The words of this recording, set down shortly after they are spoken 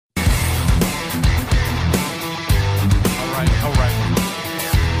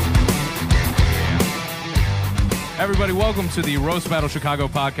Everybody, welcome to the Roast Battle Chicago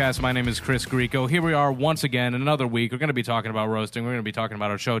podcast. My name is Chris Grieco. Here we are once again, another week. We're going to be talking about roasting. We're going to be talking about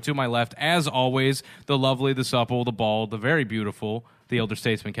our show. To my left, as always, the lovely, the supple, the bald, the very beautiful, the elder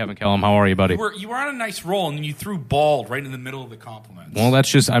statesman, Kevin Kellum. How are you, buddy? You were on a nice roll, and then you threw bald right in the middle of the compliments. Well,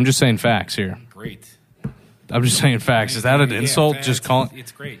 I'm just saying facts here. Great. I'm just saying facts. Is that an insult? Just calling.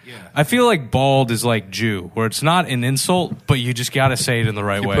 It's great. Yeah. I feel like bald is like Jew, where it's not an insult, but you just got to say it in the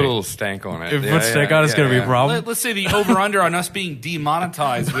right way. Put a little stank on it. If you put stank on, it's going to be a problem. Let's say the over/under on us being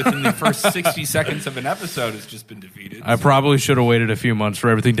demonetized within the first 60 seconds of an episode has just been defeated. I probably should have waited a few months for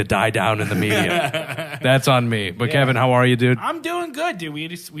everything to die down in the media. That's on me. But Kevin, how are you, dude? I'm doing good, dude.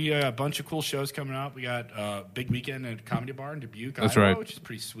 We got a bunch of cool shows coming up. We got a big weekend at Comedy Bar in Dubuque, That's Iowa, right. which is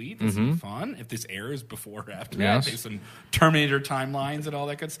pretty sweet. That's gonna be fun. If this airs before or after Yes. that, some Terminator timelines and all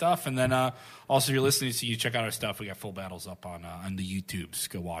that good stuff. And then also, if you're listening, so you check out our stuff. We got full battles up on the YouTubes.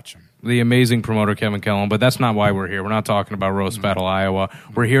 Go watch them. The amazing promoter, Kevin Kellum, but that's not why we're here. We're not talking about Roast Battle Iowa.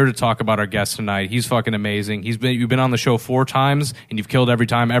 We're here to talk about our guest tonight. He's fucking amazing. You've been on the show 4 times, and you've killed every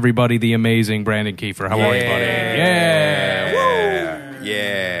time. Everybody, the amazing Brandon Kieffer. How are you, buddy? Yeah. Woo!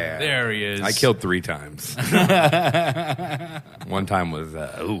 Yeah. There he is. I killed 3 times. One time was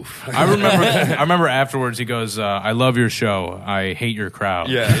oof. I remember afterwards he goes, I love your show. I hate your crowd.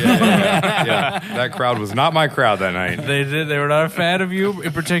 Yeah. That crowd was not my crowd that night. They were not a fan of you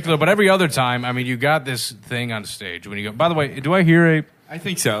in particular, but every other time, I mean, you got this thing on stage when you go. By the way, do I hear I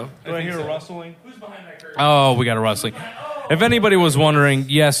think so. a rustling? Who's behind that curtain? Oh, we got a rustling. If anybody was wondering,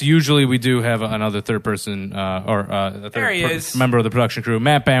 yes, usually we do have another third person a third member of the production crew.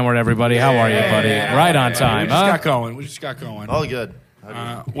 Matt Banward, everybody. How are you, buddy? Right on time. We just got going. All good.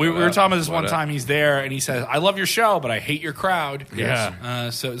 We were talking about this one time. He's there, and he says, I love your show, but I hate your crowd.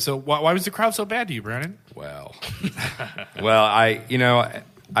 Yeah. So why was the crowd so bad to you, Brandon? Well, I'd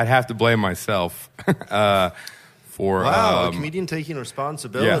have to blame myself for a comedian taking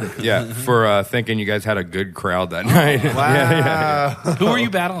responsibility. for thinking you guys had a good crowd that night. Wow. Who were you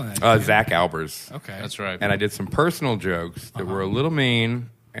battling? Zach Albers. Okay, That's right. And I did some personal jokes that were a little mean.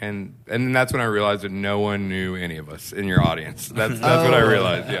 And then that's when I realized that no one knew any of us in your audience. That's what I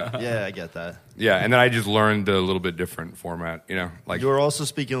realized. Yeah, I get that. Yeah, and then I just learned a little bit different format. Like You were also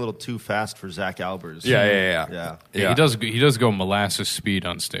speaking a little too fast for Zach Albers. Yeah. He does go molasses speed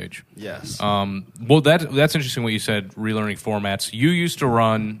on stage. Yes. Well, that's interesting what you said, relearning formats. You used to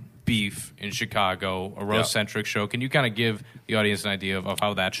run Beef in Chicago, a roast-centric show. Can you kind of give the audience an idea of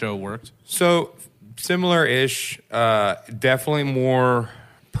how that show worked? So, similar-ish, definitely more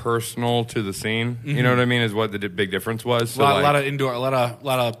personal to the scene. You know what I mean? Is what the big difference was. So a lot of indoor, a lot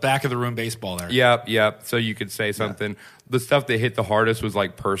of back of the room baseball there. Yep. So you could say something. The stuff that hit the hardest was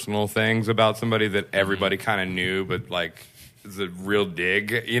like personal things about somebody that everybody kind of knew, but like it's a real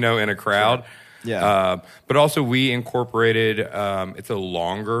dig, in a crowd. Sure. Yeah. But also we incorporated. It's a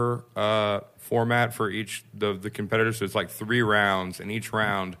longer format for each the competitors. So it's like 3 rounds, and each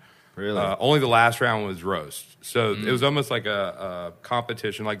round. Really? Only the last round was roast. So it was almost like a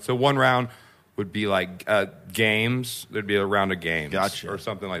competition. So one round would be like games. There'd be a round of games. Gotcha. Or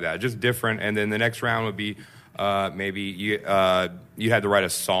something like that. Just different. And then the next round would be maybe you had to write a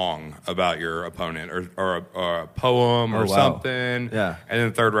song about your opponent or a poem or something. Yeah. And then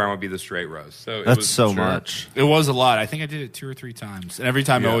the third round would be the straight roast. So That's so much. It was a lot. I think I did it 2 or 3 times, and every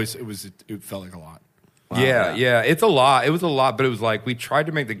time it felt like a lot. Wow. Yeah, it's a lot. It was a lot, but it was like we tried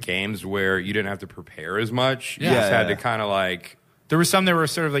to make the games where you didn't have to prepare as much. You just had to kind of like. There were some that were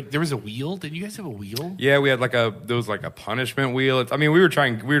sort of like there was a wheel. Did you guys have a wheel? Yeah, we had there was like a punishment wheel. We were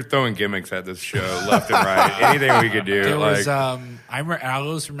throwing gimmicks at this show left and right. Anything we could do. There was I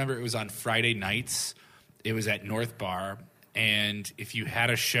always remember it was on Friday nights. It was at North Bar, and if you had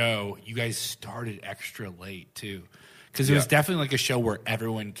a show, you guys started extra late too. Because it was definitely like a show where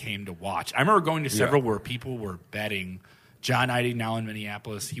everyone came to watch. I remember going to several where people were betting. John Idy, now in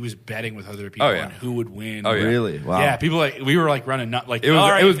Minneapolis, he was betting with other people on who would win. Oh, yeah. Really? Wow. Yeah, people we were like running nuts. Like, it was,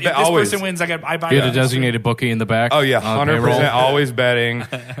 all right, it was if this always, person wins, I buy You had a designated bookie in the back? Oh, yeah, on 100% always betting.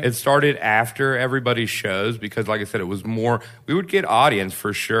 It started after everybody's shows because, like I said, it was more, we would get audience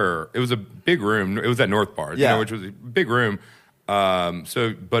for sure. It was a big room. It was at North Bar, which was a big room.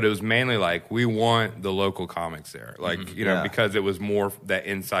 But it was mainly like we want the local comics there, because it was more that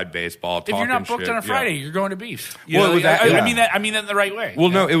inside baseball. If you're not booked shit, on a Friday, you're going to Beef. I mean that in the right way. Well,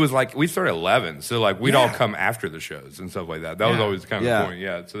 no, it was like we started at 11, so like we'd all come after the shows and stuff like that. That was always kind of the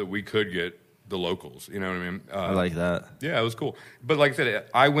point, so that we could get the locals. You know what I mean? I like that. Yeah, it was cool. But like I said,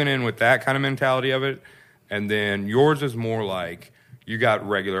 I went in with that kind of mentality of it, and then yours is more like you got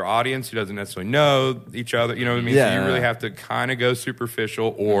regular audience who doesn't necessarily know each other. You know what I mean? Yeah. So you really have to kind of go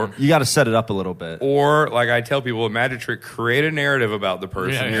superficial, or You got to set it up a little bit. or like I tell people, a magic trick: create a narrative about the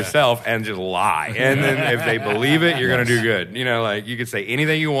person yourself and just lie. And then if they believe it, you're gonna do good. You know, like you could say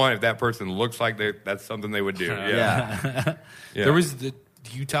anything you want if that person looks like that's something they would do. Yeah. There was do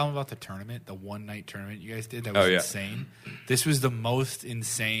you tell them about the tournament, the one night tournament you guys did? That was insane. This was the most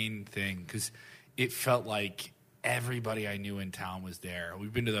insane thing because it felt like everybody I knew in town was there.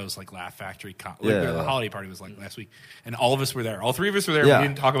 We've been to those like Laugh Factory. The holiday party was like last week, and all of us were there. All three of us were there. Yeah. We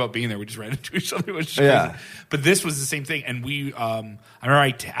didn't talk about being there. We just ran into each other. It was crazy. But this was the same thing. And we, I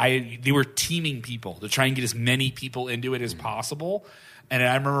remember they were teaming people to try and get as many people into it as possible. And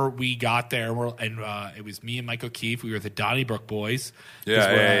I remember we got there, and it was me and Michael Kieffer. We were the Donnybrook boys.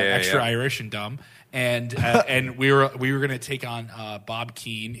 Extra Irish and dumb. And we were going to take on Bob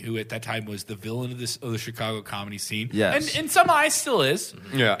Keane, who at that time was the villain of the Chicago comedy scene. Yes. And some eyes still is.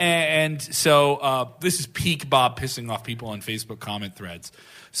 Yeah. And so this is peak Bob pissing off people on Facebook comment threads.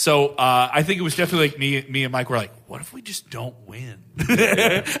 So I think it was definitely like me and Mike were like, what if we just don't win?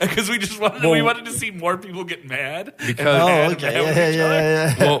 Because we just wanted to see more people get mad. Because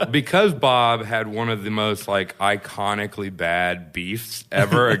Yeah. well, because Bob had one of the most like iconically bad beefs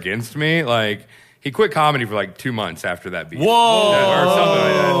ever against me, like he quit comedy for like 2 months after that beef. Whoa! Or something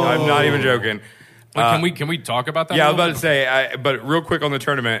like that. I'm not even joking. Can we talk about that? Yeah, I was about to say, but real quick on the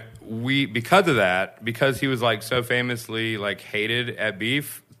tournament, because he was like so famously like hated at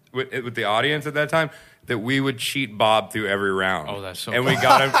beef with the audience at that time, that we would cheat Bob through every round. Oh, that's so And we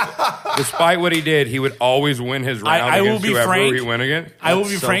got him, despite what he did, he would always win his round I will against be whoever frank. he went against. I will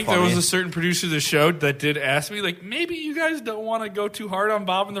be so frank. There funny. was a certain producer of the show that did ask me, like, maybe you guys don't want to go too hard on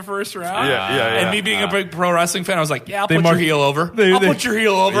Bob in the first round. Yeah. And me being a big pro wrestling fan, I was like, yeah, I'll put your heel over. I'll put your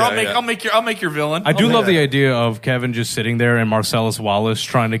heel over. I'll make your villain. I do love the idea of Kevin just sitting there and Marcellus Wallace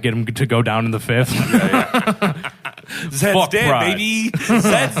trying to get him to go down in the fifth. Zed's Fuck dead, pride. baby.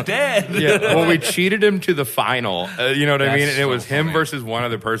 Zed's dead. Yeah, well, we cheated him to the final. You know what I mean? That's And it was so him funny. versus one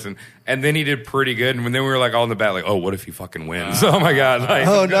other person. And then he did pretty good. And then we were like all in the back, like, oh, what if he fucking wins? Oh my God. Like,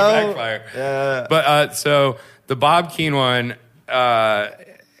 Oh, it's gonna no. backfire. But so the Bob Keane one, so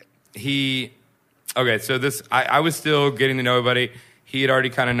this, I was still getting to know everybody. He had already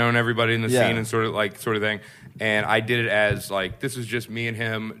kind of known everybody in the scene and sort of thing. And I did it as like, this is just me and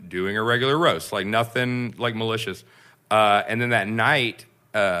him doing a regular roast, like nothing like malicious. And then that night,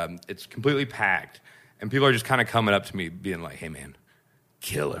 it's completely packed, and people are just kind of coming up to me, being like, "Hey, man,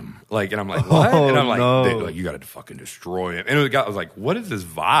 kill him!" Like, and I'm like, "What?" And I'm like, no. like, "You got to fucking destroy him." And I was like, "What is this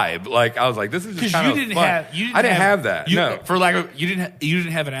vibe?" Like, I was like, "This is just Because kind you of didn't fun. have. I didn't have that. No, For lack of, you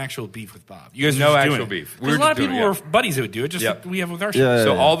didn't have an actual beef with Bob. You guys were No just doing actual it. beef. We Because were a lot of just people doing were it, buddies that would do it, just Yep. like we have with our show. Yeah.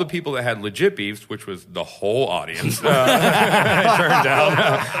 So all the people that had legit beefs, which was the whole audience, it turned out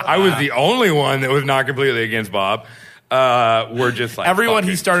I was the only one that was not completely against Bob. Were just like Everyone he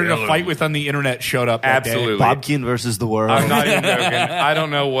fucking started kill a fight him. with on the internet showed up. that day. Absolutely. Bob Keane versus the world. I'm not even joking. I don't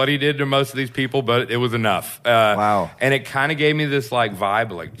know what he did to most of these people, but it was enough. Wow. And it kind of gave me this like vibe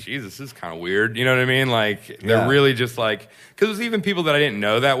of like, Jesus, this is kind of weird. You know what I mean? Like they're really just like, because it was even people that I didn't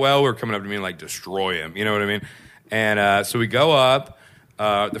know that well were coming up to me and like destroy him. You know what I mean? And so we go up.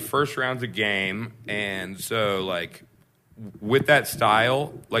 The first round's a game, and so like with that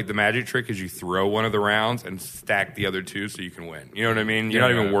style, like the magic trick is you throw one of the rounds and stack the other two so you can win. You know what I mean? You're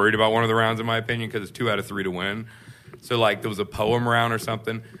not even worried about one of the rounds, in my opinion, because it's 2 out of 3 to win. So like there was a poem round or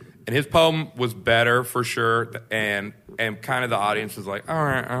something, and his poem was better for sure, and kind of the audience was like, all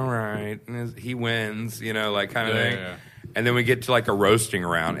right, and he wins, you know, like kind of thing. Yeah. And then we get to like a roasting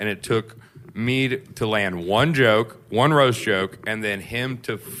round, and it took me to land one roast joke, and then him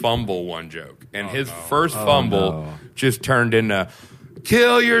to fumble one joke. And his first fumble just turned into,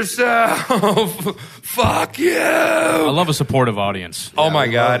 kill yourself, fuck you. I love a supportive audience. Oh my I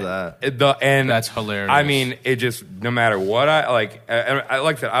God. love And That's hilarious. I mean, it just, no matter what like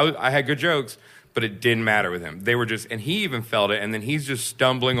I said, I had good jokes, but it didn't matter with him. They were just, and he even felt it, and then he's just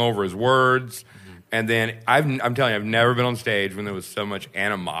stumbling over his words. And then I'm telling you, I've never been on stage when there was so much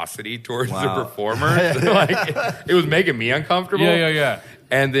animosity towards the performers. Like it was making me uncomfortable. Yeah.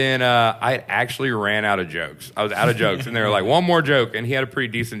 And then I actually ran out of jokes. I was out of jokes, and they were like, one more joke, and he had a pretty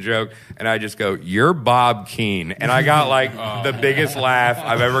decent joke, and I just go, "You're Bob Keane," and I got like the biggest laugh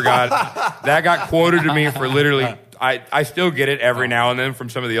I've ever got. That got quoted to me for literally. I still get it every now and then from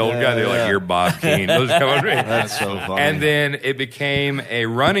some of the old guys. They're like, "You're Bob Keane." Those come up to me. That's so funny. And then it became a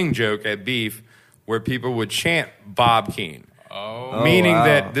running joke at Beef where people would chant Bob Keane. Oh. Meaning wow.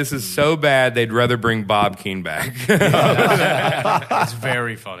 that this is so bad they'd rather bring Bob Keane back. It's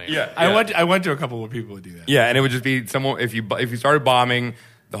very funny. I went to a couple of people who do that. Yeah, and it would just be someone if you started bombing,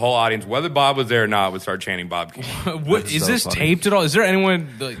 the whole audience, whether Bob was there or not, would start chanting Bob Keane. What, is so this funny. taped at all? Is there anyone?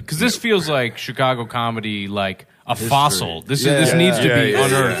 Because this feels like Chicago comedy, like a fossil. This needs to be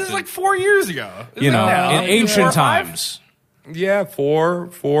unearthed. This is like 4 years ago. You know, in 4 or ancient 5? times. Yeah, four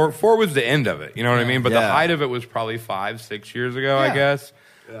was the end of it. You know what I mean? But the Yeah. height of it was probably 5-6 years ago, I guess.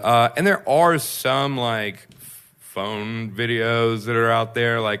 And there are some like phone videos that are out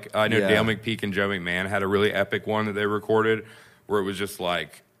there. Like I know Dale McPeak and Joe McMahon had a really epic one that they recorded where it was just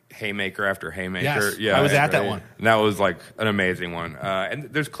like haymaker after haymaker. Yes, I was at that one. And that was like an amazing one. And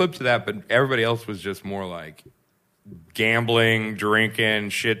there's clips of that, but everybody else was just more like gambling, drinking,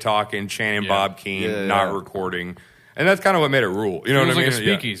 shit talking, chanting Bob Keane, not recording. And that's kind of what made it rule. You know It was what I like mean?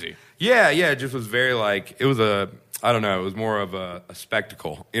 a speakeasy. Yeah, it just was very like, it was I don't know, it was more of a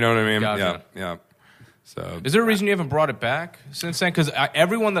spectacle. You know what I mean? Gotcha. Yeah. So Is there a reason you haven't brought it back since then? Because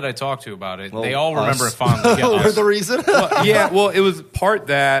everyone that I talked to about it, Well, they all remember us. it fondly. Yeah, We're us. the reason. well, it was part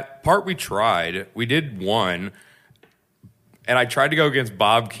we tried. We did one, and I tried to go against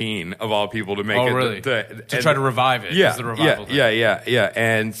Bob Keane of all people to make Oh, it. really? To try to revive it. Yeah, as the revival thing. yeah.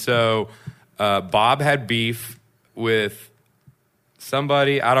 And so Bob had beef with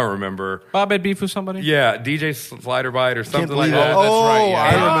somebody. I don't remember. Bob had beef with somebody? Yeah, DJ Sliderbite or something Can't like believe that. it. That's Oh, right, yeah.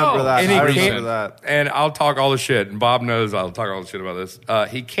 I remember that. And he I can't- remember that. And I'll talk all the shit, and Bob knows I'll talk all the shit about this.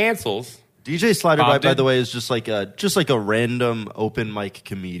 He cancels. DJ Sliderbite, Bob by did? the way, is just like a random open mic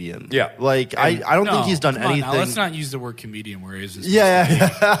comedian. Yeah. like I don't think he's done come on anything. now, let's not use the word comedian where he is. Yeah.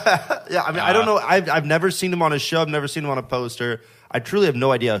 I mean, I don't know. I've never seen him on a show. I've never seen him on a poster. I truly have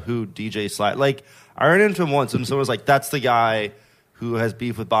no idea who DJ Slide. Like, I ran into him once, and someone was like, "That's the guy who has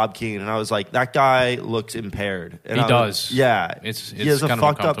beef with Bob Keane," and I was like, "That guy looks impaired." And He I was- does. Yeah, It's he has a kind of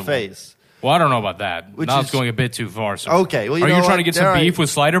fucked up uncomfortable. face. Well, I don't know about that. Which Now is- it's going a bit too far. So. Okay, well, you are know you what? trying to get some All right. beef with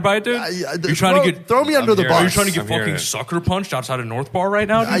Sliderbite, dude? You're trying to get throw me under the hearing Are you bus. trying to get I'm hearing fucking it. sucker punched outside of North Bar right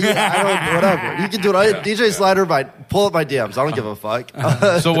now, dude? I don't. Whatever. You can do it. DJ Sliderbite, pull up my DMs. I don't give a fuck.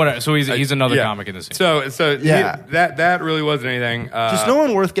 So what? So he's another Yeah. comic in the scene. So Yeah. that really wasn't anything. Just no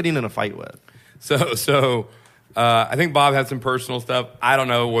one worth getting in a fight with. So I think Bob had some personal stuff. I don't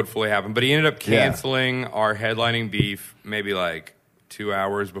know what fully happened, but he ended up canceling our headlining beef maybe like 2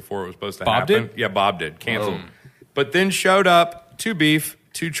 hours before it was supposed to Bob happen. did? Yeah, Bob did. Canceled. But then showed up to beef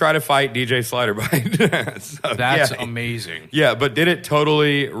to try to fight DJ Sliderbite. So, That's yeah. amazing. Yeah, but did it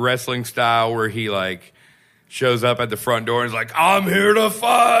totally wrestling style where he like shows up at the front door and is like, "I'm here to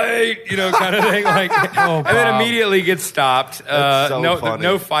fight," you know, kind of thing. Like, and then Bob. immediately gets stopped. That's so no, funny.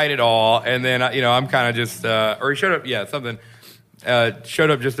 no fight at all. And then I'm kind of just, or he showed up, something.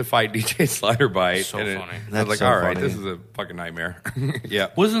 Showed up just to fight DJ Sliderbite. So and funny. I was That's like, so all right, funny. this is a fucking nightmare. Yeah.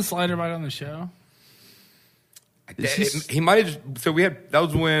 Wasn't Sliderbite on the show? He might have. So that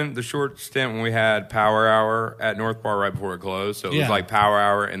was when the short stint when we had Power Hour at North Bar right before it closed. So it was Yeah. like Power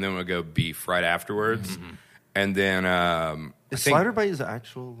Hour, and then we'd go Beef right afterwards. And then Is I think- Sliderbite his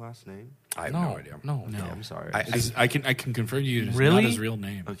actual last name? I have no idea. No. Okay, I'm sorry. I can confirm to you it's Really? not his real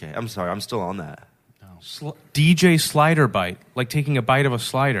name. Okay, I'm sorry. I'm still on that. DJ Sliderbite, like taking a bite of a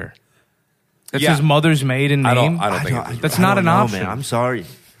slider. That's Yeah. his mother's maiden I name. don't think it's That's I not don't an know, option. Man. I'm sorry.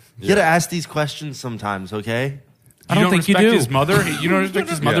 You gotta ask these questions sometimes, okay? I don't think you respect do. his mother. You don't respect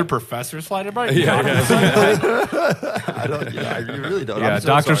his mother, Yeah. Professor Sliderbite. I don't. Yeah, you really don't. Yeah, I'm so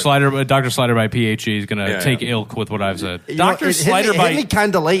Dr. sorry. Sliderbite, PhD, is going to Yeah, take yeah. ilk with what I've said. You know, Dr. it hit me Sliderbite-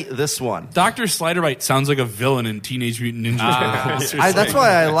 kind of late. This one. Dr. Sliderbite sounds like a villain in Teenage Mutant Ninja Turtles. That's why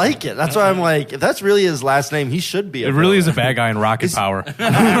I like it. That's why I'm like, if that's really his last name, he should be. It really is a bad guy in Rocket Power.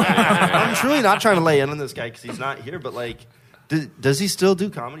 I'm truly not trying to lay in on this guy because he's not here. But like, does he still do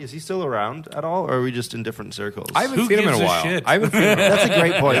comedy? Is he still around at all, or are we just in different circles? I haven't Who seen him in gives a a while. shit? I haven't seen him. That's a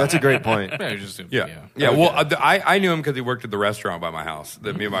great point. That's a great point. Yeah. Well, I knew him because he worked at the restaurant by my house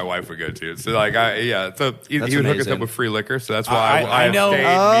that me and my wife would go to. So like, so he That's would hook us amazing. up with free liquor. So that's why I I know- stayed mute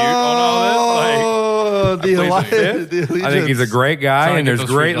on all this. Oh, the Like, alliance. I think he's a great guy, Trying and to get there's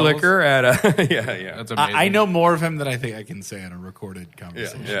those free great doubles? liquor at yeah. That's amazing. I know more of him than I think I can say in a recorded Yeah,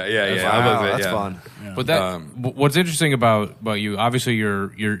 conversation. yeah. Wow, I was it, that's yeah. fun. But that what's interesting about you, obviously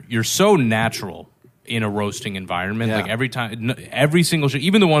you're so natural in a roasting environment. Yeah. Like every single show,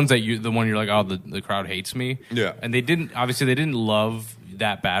 even the ones that the one you're like, oh, the crowd hates me. Yeah. And they didn't love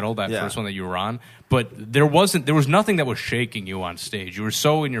that battle, that Yeah. first one that you were on. But there was nothing that was shaking you on stage. You were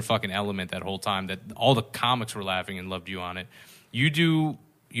so in your fucking element that whole time that all the comics were laughing and loved you on it. You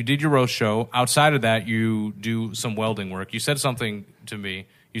did your roast show. Outside of that, you do some welding work. You said something to me.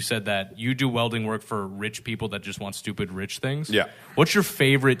 you said that you do welding work for rich people that just want stupid rich things. Yeah. What's your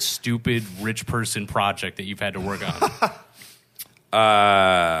favorite stupid rich person project that you've had to work on?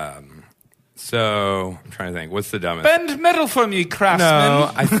 So I'm trying to think. What's the dumbest? Bend metal for me, craftsman.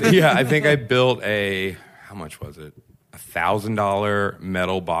 No, I think I built how much was it? $1,000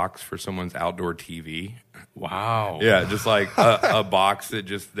 metal box for someone's outdoor TV. Wow. Yeah, just like a box that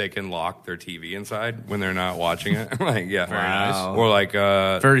just they can lock their TV inside when they're not watching it. Like, yeah, Very nice. Or like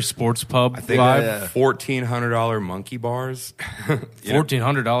Very sports pub I think vibe. $1,400 monkey bars.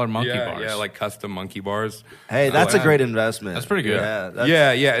 $1,400 monkey bars. Yeah, like custom monkey bars. Hey, that's a great investment. That's pretty good.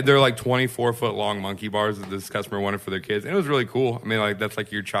 Yeah, they're like 24-foot long monkey bars that this customer wanted for their kids, and it was really cool. I mean, like that's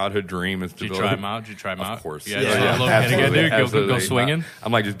like your childhood dream is to Did you build. try them out? Of course. Yeah. Go swinging.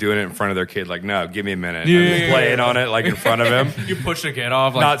 I'm like just doing it in front of their kid. Like, no, give me a minute. I'm just playing on it like in front of him. You push the kid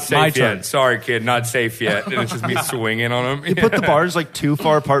off. Like, Not safe my yet. turn. Sorry, kid, not safe yet. And it's just me swinging on him. You put the bars like too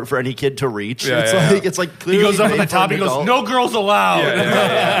far apart for any kid to reach. Yeah, It's like He clearly goes up on made the for top. an He goes, adult. "No girls allowed."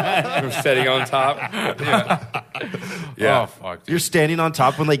 I'm sitting on top. Yeah. Oh, fuck. Dude. You're standing on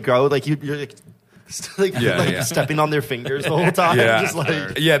top when they grow. Like you're like stepping on their fingers the whole time. Yeah. Just like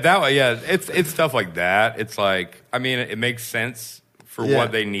It's stuff like that. It's like, I mean, it makes sense for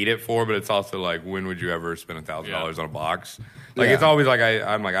what they need it for, but it's also like, when would you ever spend $1,000 on a box? Like, it's always like,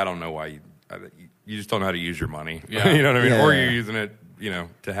 I'm like, I don't know why you just don't know how to use your money. Yeah. You know what I mean? Yeah. Or you're using it,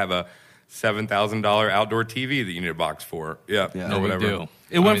 to have a $7,000 outdoor TV that you need a box for. Yeah. No or big whatever. deal.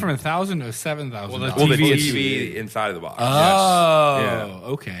 It went from 1,000 to 7,000. Well, Well, the TV TV inside of the box. Oh,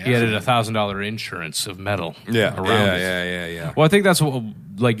 okay. He added $1,000 insurance of metal. Yeah. around it. Yeah. Well, I think that's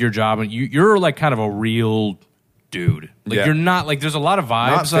like your job, and you're like kind of a real dude. Like you're not like there's a lot of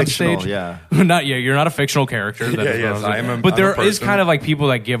vibes Not on fictional, stage. yeah. You're not a fictional character. That is what I was I am saying. a- but I'm a there is person. kind of like people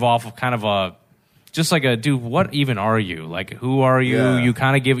that give off of kind of a. Just like a dude, what even are you? Like, who are you? Yeah. You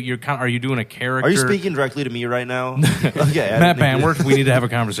kind of give you're kind. Are you doing a character? Are you speaking directly to me right now? Okay, Matt Banworth? We need to have a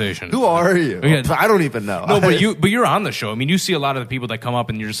conversation. Who are you? Yeah. I don't even know. No, but you're on the show. I mean, you see a lot of the people that come up,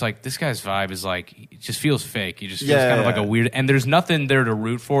 and you're just like, this guy's vibe is like, it just feels fake. He just feels kind of like a weird. And there's nothing there to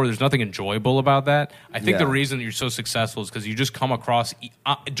root for. There's nothing enjoyable about that. I think the reason that you're so successful is because you just come across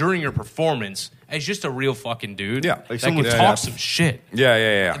during your performance as just a real fucking dude. Yeah. that Like can someone- talk some shit.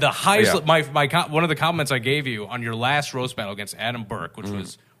 Yeah. The highest, Yeah. one of the compliments I gave you on your last roast battle against Adam Burke, which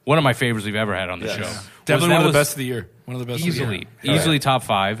was one of my favorites we've ever had on the show. Definitely one of was the best of the year. One of the best easily top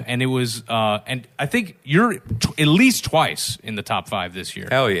 5, and it was and I think you're at least twice in the top 5 this year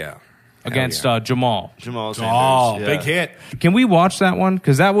Hell yeah. against Jamal. Jamal Sanders. Oh, yeah. big hit. Can we watch that one?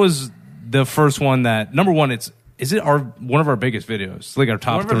 Because that was the first one that number one. Is it one of our biggest videos? It's like our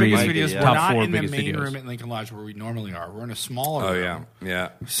top One of our 3, biggest videos. yeah. We're top not 4 in the biggest main videos. room at Lincoln Lodge where we normally are. We're in a smaller Oh room. yeah.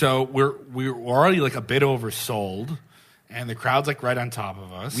 So we're already like a bit oversold, and the crowd's like right on top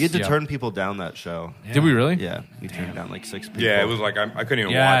of us. We had to Yeah. turn people down that show. Did we really? Yeah, we turned down like 6 people. Yeah, it was like I couldn't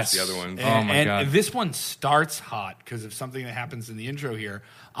even Yes. watch the other ones. Oh, my and God. this one starts hot because of something that happens in the intro here.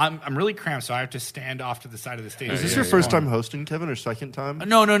 I'm really cramped, so I have to stand off to the side of the stage. Is this your first time hosting, Kevin, or second time?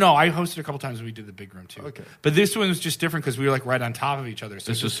 No. I hosted a couple times when we did the big room too. Okay. But this one was just different because we were like right on top of each other. So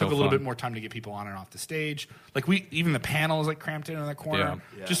This it was just so took a little fun. bit more time to get people on and off the stage. Like even the panel is like cramped in the corner.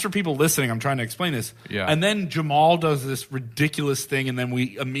 Yeah. Just for people listening, I'm trying to explain this. Yeah. And then Jamal does this ridiculous thing, and then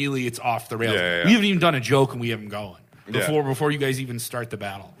we immediately it's off the rails. Yeah. We haven't even done a joke, and we have him going Yeah. before you guys even start the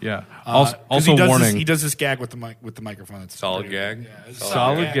battle. Yeah. 'Cause Also he does warning. he does this gag with the microphone. That's Solid pretty gag? good. Yeah, it's a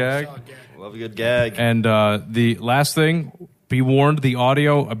Solid gag. Solid gag. Love a good gag. And the last thing, be warned, the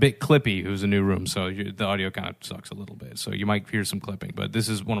audio a bit clippy. Who's a new room, so the audio kind of sucks a little bit. So you might hear some clipping, but this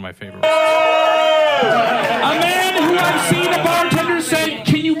is one of my favorites. A man who I've seen a bartender say,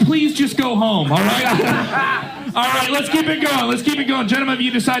 "Can you please just go home?" All right? All right, let's keep it going. Let's keep it going. Gentlemen,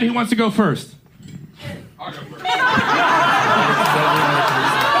 you decide who wants to go first. I'll go first. You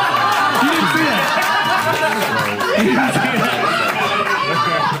didn't see that. You didn't see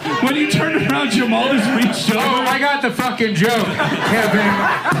that. When you turned around, Jamal just reached over. Oh, I got the fucking joke, Kevin.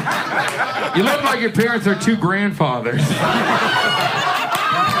 You look like your parents are two grandfathers.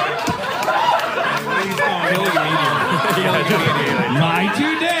 My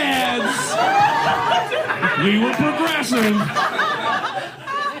two dads. We were progressive.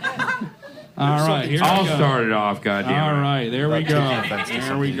 All right, here I'll we go. start it off, goddamn. All right, there we go.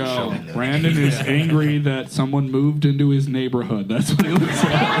 There we go. Brandon is angry that someone moved into his neighborhood. That's what he looks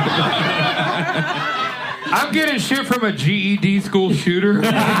like. I'm getting shit from a GED school shooter.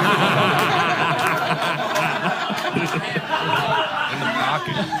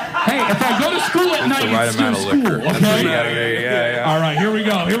 Hey, if I go to school at night, the right it's still amount of school. liquor. That's what Okay? you gotta do. Yeah. All right, here we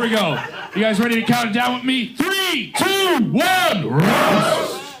go. Here we go. You guys ready to count it down with me? 3, 2, 1.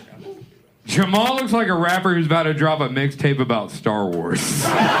 Roast. Jamal looks like a rapper who's about to drop a mixtape about Star Wars.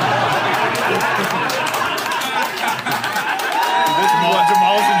 Jamal's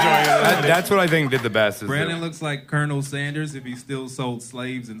enjoying it. That's what I think did the best. Is Brandon looks like Colonel Sanders if he still sold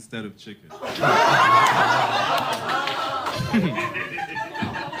slaves instead of chicken.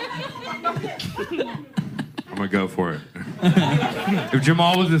 I'm gonna go for it. If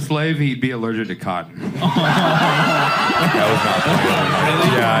Jamal was a slave, he'd be allergic to cotton. that was not funny.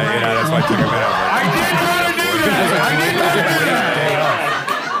 Yeah, that's why I took him out.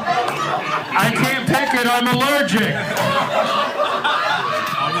 I can't pick it, I'm allergic.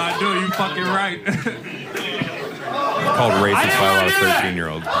 I'm not doing. You fucking right. Called racist by a lot of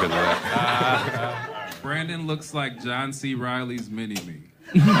 13-year-olds because of that. Brandon looks like John C. Reilly's mini-me.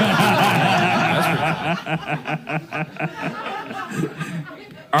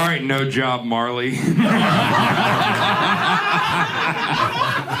 All right, no job, Marley.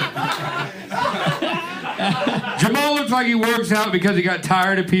 Jamal looks like he works out because he got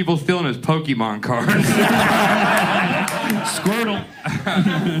tired of people stealing his Pokemon cards. Squirtle.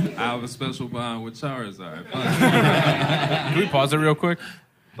 I have a special bond with Charizard. Can we pause it real quick?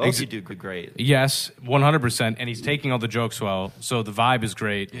 Both you do great. Yes, 100%. And he's taking all the jokes well, so the vibe is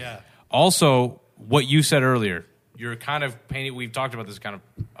great. Yeah. Also, what you said earlier, you're kind of painting. We've talked about this kind of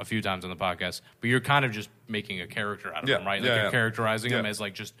a few times on the podcast, but you're kind of just making a character out of him, right? Like you're characterizing him as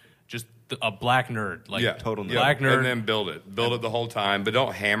like just a black nerd, like total nerd. black nerd, and then build it the whole time, but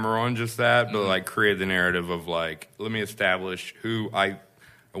don't hammer on just that, but like create the narrative of like, let me establish who I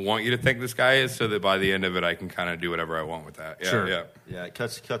want you to think this guy is, so that by the end of it, I can kind of do whatever I want with that. Yeah, Sure. Yeah, it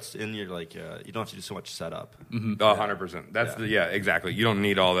cuts in your like. You don't have to do so much setup. 100%. That's exactly. You don't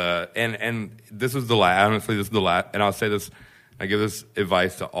need all the and this is the last. Honestly, this is the last. And I'll say this. I give this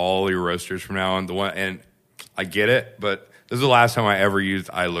advice to all your roasters from now on. The one, and I get it, but this is the last time I ever used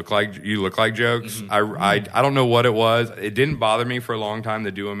 "you look like" jokes. I don't know what it was. It didn't bother me for a long time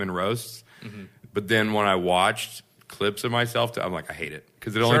to do them in roasts, but then when I watched clips of myself, I'm like, I hate it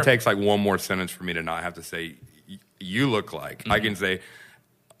because it only takes like one more sentence for me to not have to say "you look like." I can say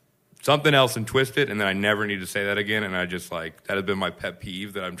something else and twist it, and then I never need to say that again. And I just like that has been my pet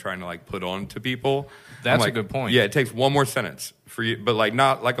peeve that I'm trying to like put on to people. That's a good point. Yeah, it takes one more sentence for you, but like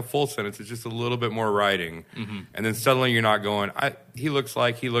not like a full sentence. It's just a little bit more writing, and then suddenly you're not going. He looks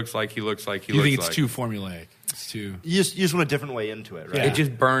like. You think it's too formulaic? It's too. You just want a different way into it, right? Yeah. It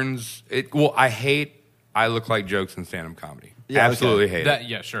just burns. Well, I hate. I look like jokes in stand-up comedy. Yeah, Absolutely hate it.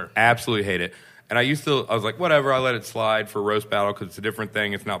 Yeah, sure. Absolutely hate it. And I was like, whatever, I let it slide for roast battle because it's a different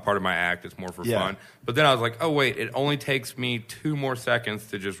thing. It's not part of my act. It's more for fun. But then I was like, oh, wait, it only takes me 2 more seconds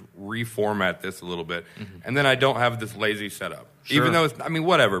to just reformat this a little bit. And then I don't have this lazy setup. Sure. Even though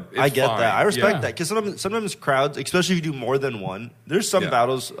whatever. It's I get fine. that. I respect that because sometimes crowds, especially if you do more than one, there's some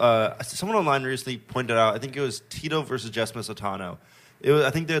battles. Someone online recently pointed out, I think it was Tito versus Jess Misitano.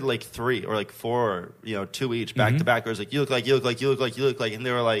 I think they had like 3 or like 4, 2 each back to back. Where it was like, you look like, and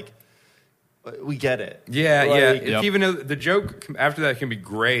they were like, we get it. Yeah, It's even though the joke after that can be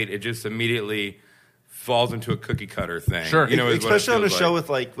great, it just immediately falls into a cookie cutter thing. Sure. Especially on a show with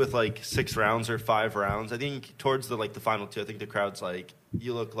 6 rounds or 5 rounds. I think towards the final 2, I think the crowd's like,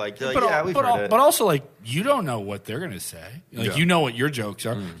 you look like, we've heard it. But also, like, you don't know what they're going to say. Like, you know what your jokes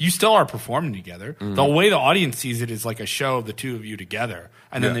are. You still are performing together. The way the audience sees it is like a show of the two of you together,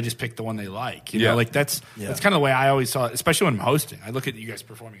 and then they just pick the one they like. You know, like that's kind of the way I always saw it, especially when I'm hosting. I look at you guys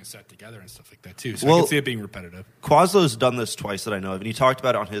performing a set together and stuff like that too. So I can see it being repetitive. Quaslo's done this twice that I know of, and he talked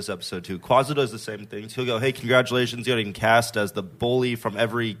about it on his episode too. Quaslo does the same thing. He'll go, "Hey, congratulations, you're getting cast as the bully from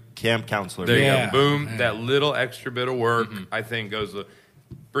every camp counselor." There you go. Boom. That little extra bit of work, I think,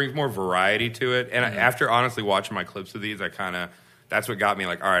 brings more variety to it. And after honestly watching my clips of these, that's what got me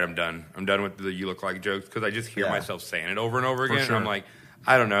like, all right, I'm done. I'm done with the "you look like" jokes because I just hear myself saying it over and over again. Sure. And I'm like,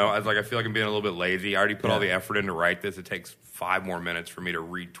 I don't know. I feel like I'm being a little bit lazy. I already put all the effort in to write this. It takes 5 more minutes for me to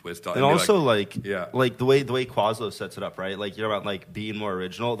retwist it. And also, like the way Quaslo sets it up, right? Like, you're about like being more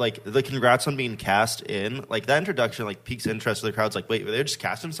original. Like the congrats on being cast in, like that introduction, like piques interest of the crowd's like, wait, they just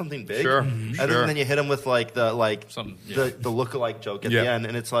cast him something big? Sure. And then you hit him with like the lookalike joke at the end,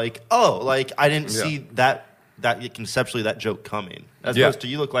 and it's like, oh, like I didn't see that conceptually that joke coming. As opposed to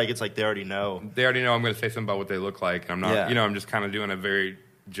 "you look like," it's like they already know. They already know I'm going to say something about what they look like. And I'm not, I'm just kind of doing a very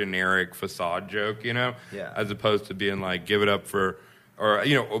generic facade joke, as opposed to being like, give it up for, or,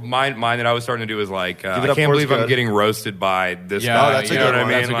 mine that I was starting to do is like, I can't believe I'm getting roasted by this guy. Oh, that's a good one.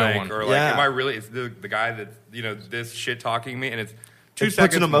 That's a good one. Or like, am I really, it's the guy that, this shit talking me, and it's 2 It seconds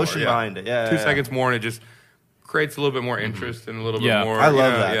puts an emotion more, behind it. 2 seconds more, and it just creates a little bit more interest and a little bit more. I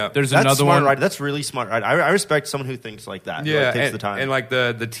love that. Yeah. There's That's another smart one. Right? That's really smart. Right? I respect someone who thinks like that. Yeah, like, takes the time. And like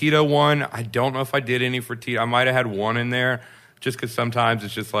the Tito one, I don't know if I did any for Tito. I might have had one in there just because sometimes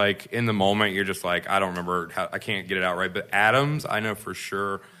it's just like in the moment you're just like, I don't remember how, I can't get it out right. But Adams, I know for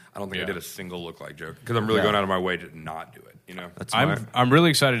sure. I don't think I did a single look like joke because I'm really going out of my way to not do it. You know, I'm really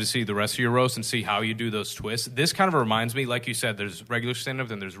excited to see the rest of your roast and see how you do those twists. This kind of reminds me, like you said, there's regular stand-up,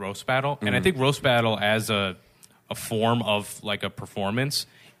 then there's roast battle, and I think roast battle as a form of like a performance,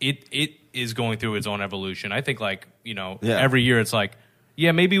 it is going through its own evolution. I think like every year it's like,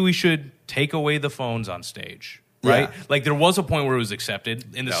 maybe we should take away the phones on stage. Right, like there was a point where it was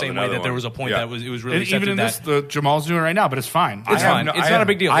accepted in the same way that there was a point that it was really accepted. Even in this, the Jamal's doing it right now, but it's fine. It's fine. It's not a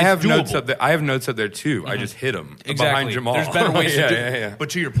big deal. I have notes up there. I have notes up there too. I just hit them behind Jamal. There's better ways to do it. But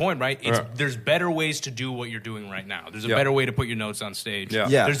to your point, right? There's better ways to do what you're doing right now. There's a better way to put your notes on stage.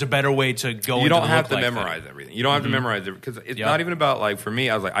 Yeah. There's a better way to go. You don't have to memorize everything. You don't have to memorize it because it's not even about like for me.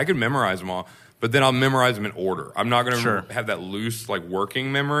 I was like I could memorize them all. But then I'll memorize them in order. I'm not going to have that loose, like,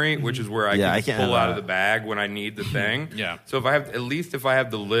 working memory, which is where I can just pull out of the bag when I need the thing. So if I have, at least if I have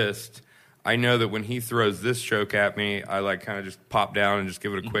the list, I know that when he throws this joke at me, I, like, kind of just pop down and just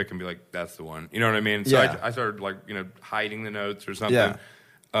give it a quick and be like, that's the one. You know what I mean? So I started, like, hiding the notes or something. Yeah.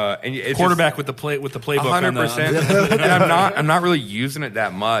 And it's quarterback with the playbook. 100%. And I'm not really using it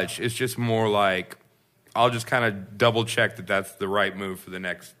that much. It's just more like, I'll just kind of double check that that's the right move for the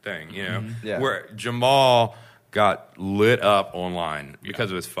next thing, you know? Where Jamal got lit up online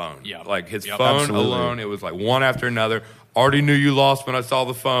because of his phone. Like his phone alone, it was like one after another. Already knew you lost when I saw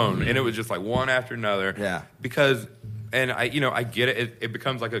the phone. And it was just like one after another. Because, and I get it. It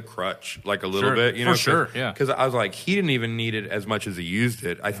becomes like a crutch, like a little bit, you know? For sure, Because I was like, he didn't even need it as much as he used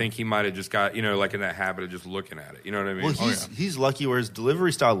it. I think he might have just got, like in that habit of just looking at it. You know what I mean? Well, he's lucky where his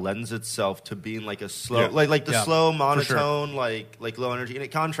delivery style lends itself to being like a slow, like the slow monotone, like low energy, and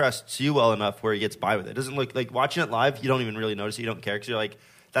it contrasts you well enough where he gets by with it. It doesn't look like watching it live. You don't even really notice it. You don't care because you're like,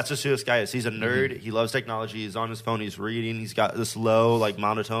 that's just who this guy is. He's a nerd. He loves technology. He's on his phone. He's reading. He's got this low, like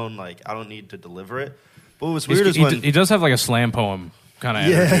monotone. Like I don't need to deliver it. But what was weird is when he does have like a slam poem kind of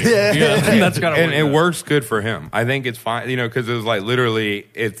energy. That's kind of and it works good for him. I think it's fine, because it was like literally,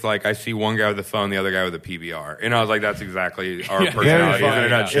 it's like I see one guy with a phone, the other guy with a PBR, and I was like, that's exactly our personality in a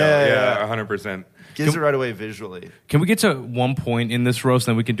nutshell. 100%. Gives it right away visually. Can we get to one point in this roast,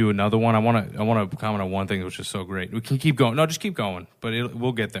 then we can do another one? I want to comment on one thing which is so great. We can keep going. No, just keep going, but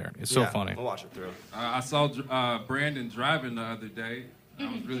we'll get there. It's so funny. We'll watch it through. I saw Brandon driving the other day.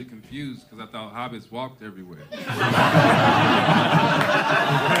 I was really confused because I thought hobbits walked everywhere. The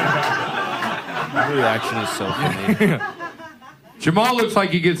reaction is so funny. Jamal looks like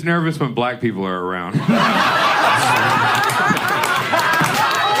he gets nervous when black people are around.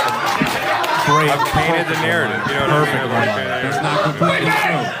 Great. I've painted the narrative. You know what I mean? That's not completely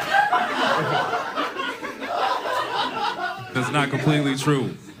true. That's not completely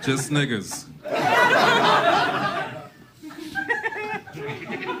true. Just niggas.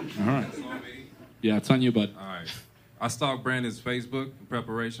 All right. Yeah, it's on you, bud. All right. I stalked Brandon's Facebook in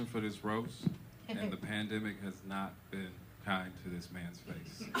preparation for this roast, and the pandemic has not been kind to this man's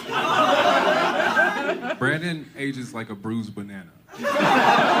face. Brandon ages like a bruised banana,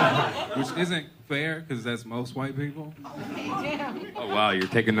 which isn't fair because that's most white people. Oh, wow, you're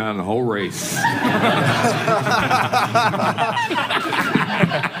taking down the whole race.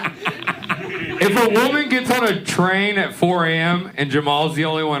 If a woman gets on a train at 4 a.m. and Jamal's the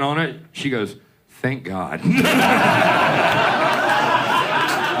only one on it, she goes, thank God. Woo!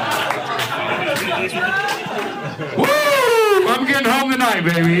 I'm getting home tonight,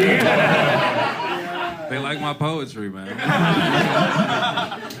 baby. They like my poetry, man.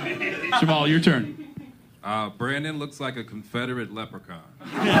 Jamal, your turn. Brandon looks like a Confederate leprechaun.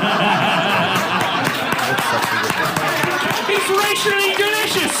 He's racially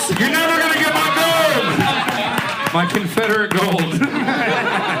delicious. You're never going to get my gold. My Confederate gold.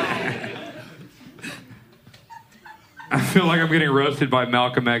 I feel like I'm getting roasted by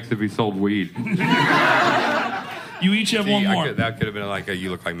Malcolm X if he sold weed. You each have one more. That could have been like you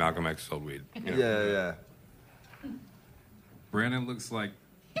look like Malcolm X sold weed. Yeah. Brandon looks like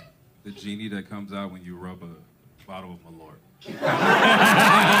the genie that comes out when you rub a bottle of Malort.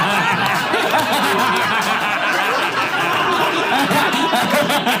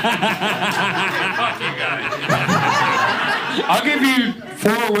 I'll give you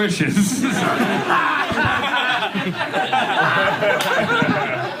 4 wishes.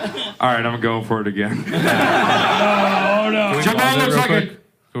 All right, I'm going for it again. Oh, no. Jamal looks like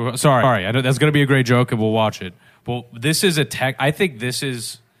a... Sorry. That's going to be a great joke, and we'll watch it. Well, this is I think this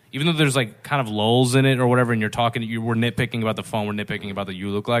is... even though there's like kind of lulls in it or whatever, and we're nitpicking about the phone, we're nitpicking about the you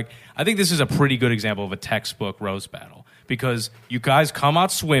look like. I think this is a pretty good example of a textbook roast battle because you guys come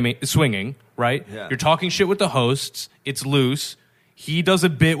out swinging, right? Yeah. You're talking shit with the hosts. It's loose. He does a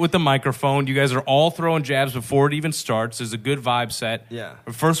bit with the microphone. You guys are all throwing jabs before it even starts. There's a good vibe set. Yeah.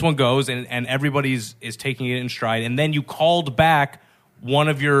 The first one goes, and everybody is taking it in stride. And then you called back one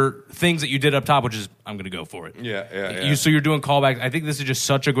of your things that you did up top, which is, I'm going to go for it. Yeah. So you're doing callbacks. I think this is just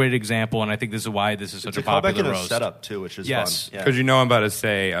such a great example, and I think this is why this is such a popular callback in a roast. setup, too, which is Yes. fun. Yeah. Because you know I'm about to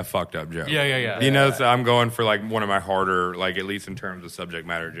say a fucked up joke. Yeah. You know, so I'm going for like one of my harder, like at least in terms of subject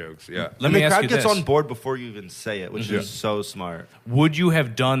matter jokes. Yeah. Let me the ask crowd you gets this. on board before you even say it, which is so smart. Would you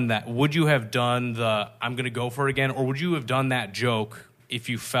have done that? Would you have done the I'm going to go for it again, or would you have done that joke if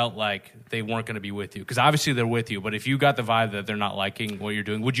you felt like they weren't going to be with you? Because obviously they're with you, but if you got the vibe that they're not liking what you're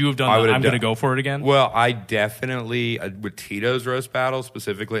doing, would you have done the I'm going to go for it again? Well, I definitely, with Tito's roast battle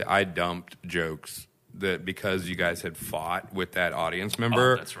specifically, I dumped jokes that because you guys had fought with that audience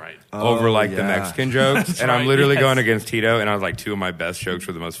member. Oh, that's right. Over the Mexican jokes. And I'm literally yes. going against Tito, and I was like, two of my best jokes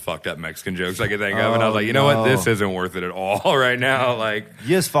were the most fucked up Mexican jokes I could think of. And I was like, you know what? This isn't worth it at all right now. Like,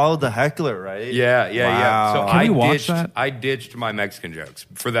 You just followed the heckler, right? yeah. Wow. So Can we watch that? I ditched my Mexican jokes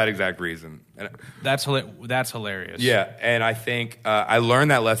for that exact reason. And, That's hilarious. yeah, and I think I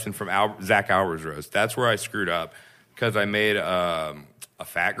learned that lesson from Zach Alber's roast. That's where I screwed up because I made a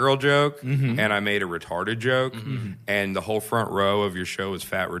fat girl joke and I made a retarded joke, and the whole front row of your show was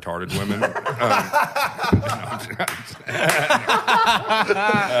fat retarded women.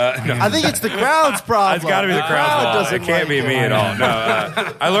 I think it's the crowd's problem. It's got to be the crowd's fault. It can't be me at all.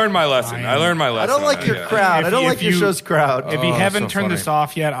 No, I learned my lesson. I don't like your crowd. I don't like your show's crowd. If you haven't so turned funny. this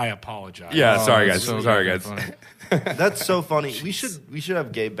off yet, I apologize. Yeah, sorry guys. So Sorry fucking guys. funny. That's so funny. We should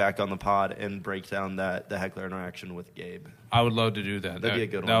have Gabe back on the pod and break down the heckler interaction with Gabe. I would love to do that. That'd be a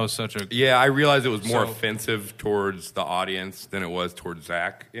good That one. was such a Yeah, I realized it was more So- offensive towards the audience than it was towards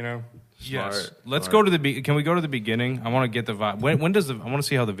Zach. You know. yes. Smart. Let's Smart. go to can we go to the beginning? I want to get the vibe. When does I want to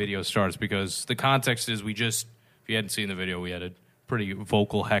see how the video starts because the context is if you hadn't seen the video, we had a pretty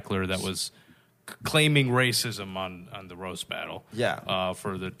vocal heckler that was claiming racism on the roast battle. Yeah.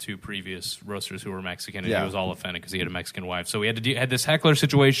 For the two previous roasters who were Mexican, and Yeah. he was all offended because he had a Mexican wife. So we had this heckler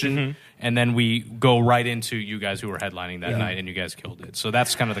situation, and then we go right into you guys who were headlining that night, and you guys killed it. So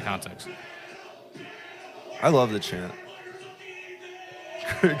that's kind of the context. I love the chant.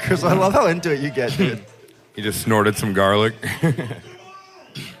 Because I love how into it you get, dude. He just snorted some garlic.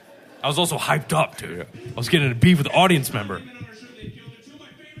 I was also hyped up, dude. I was getting a beef with the audience member.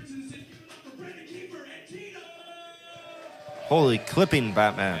 Holy clipping,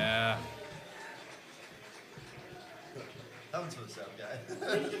 Batman. Yeah. That one's for the sound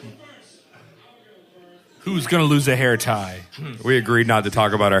guy. Who's going to lose a hair tie? We agreed not to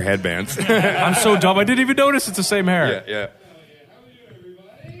talk about our headbands. I'm so dumb. I didn't even notice it's the same hair. yeah.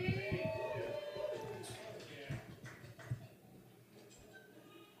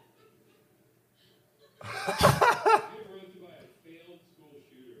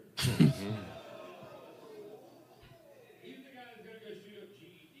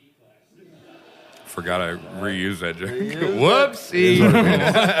 Forgot I reused that joke. Whoopsie.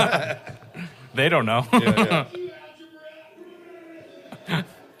 They don't know.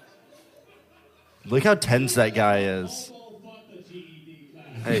 Look how tense that guy is.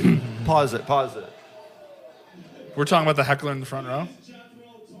 Hey, pause it. We're talking about the heckler in the front row?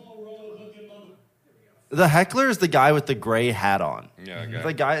 The heckler is the guy with the gray hat on. Yeah, okay.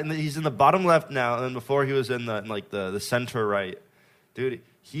 The guy, and he's in the bottom left now, and then before he was in the center right. Dude,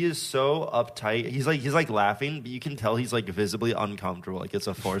 he is so uptight. He's like laughing, but you can tell he's like visibly uncomfortable. Like it's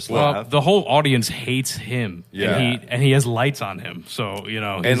a forced Well, laugh. the whole audience hates him. Yeah. And he has lights on him. So,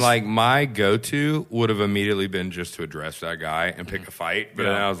 And he's- like my go-to would have immediately been just to address that guy and pick a fight. But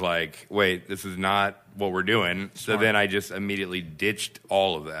then Yeah. I was like, wait, this is not what we're doing. So then I just immediately ditched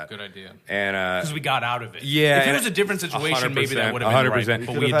all of that. Good idea. And because we got out of it. Yeah, If it and was a different situation, maybe that 100%, would have been 100%. right. We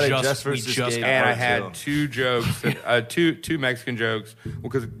But could we have had a just, Jess we versus just Gabe. got and I part had two. 2 jokes, two Mexican jokes. Well,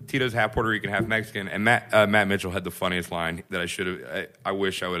 because Tito's half Puerto Rican, half Mexican, and Matt Mitchell had the funniest line that I should have. I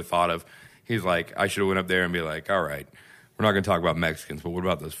wish I would have thought of. He's like, I should have went up there and be like, all right, we're not going to talk about Mexicans, but what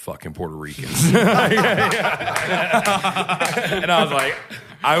about those fucking Puerto Ricans? And I was like,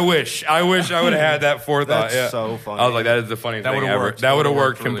 I wish I would have had that forethought. That's so funny. I was like, that is the funniest That thing would've ever. worked. That would have That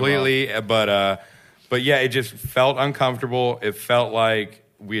would've worked worked really completely. But yeah, it just felt uncomfortable. It felt like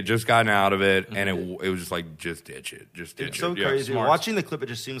we had just gotten out of it, and it was just like, just ditch it. Just ditch It's it. so Yeah, crazy. smart. Watching the clip, it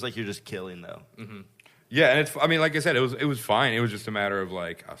just seems like you're just killing though. Yeah, and it's. I mean, like I said, it was fine. It was just a matter of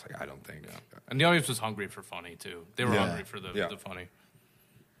like, I was like, I don't think. And the audience was hungry for funny, too. They were Yeah. hungry for the Yeah. funny.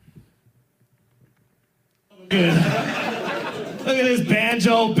 Good. Look at this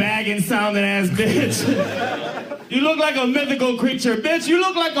banjo bagging sounding ass bitch. You look like a mythical creature, bitch. You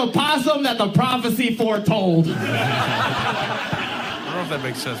look like a possum that the prophecy foretold. I don't know if that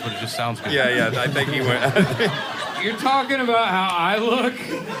makes sense, but it just sounds good. Yeah, I think he went. You're talking about how I look?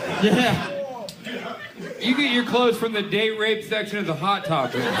 Yeah. You get your clothes from the date rape section of the Hot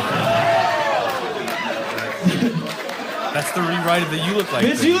Topic. That's the rewrite of the You Look Like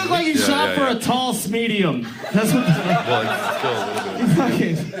Bitch, thing. you look like you shot for a tall medium. That's what. Well, it's still a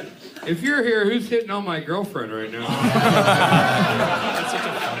little bit. If you're here, who's hitting on my girlfriend right now? That's such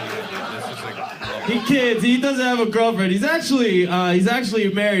a funny idea. That's just like, He kids. He doesn't have a girlfriend. He's actually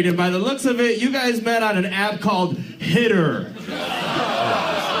married, and by the looks of it, you guys met on an app called Hitter.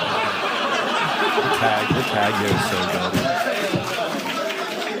 The tag here is so good.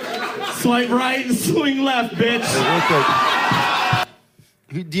 Swipe right and swing left, bitch.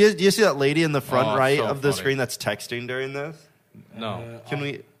 Do you see that lady in the front Oh, right so of the funny. screen that's texting during this? no. Can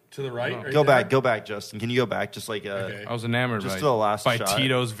we To the right? go back, Justin? Can you go back? Just like Okay. I was enamored Just by, to the last by shot.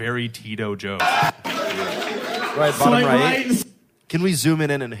 Tito's very Tito joke. right, bottom Swipe right. right. Can we zoom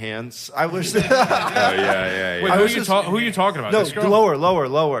in and enhance? I wish. Oh, yeah. Wait, I who, was are you just- who are you talking about? No, This girl? lower.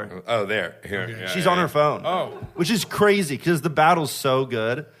 Oh, there. Here. Yeah, She's yeah, on her yeah. phone. Oh. Which is crazy because the battle's so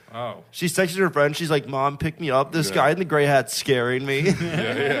good. Oh. She's texting her friend. She's like, "Mom, pick me up. This guy in the gray hat's scaring me."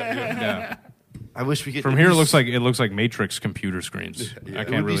 Yeah. I wish we could. From here, it looks like Matrix computer screens. I It can't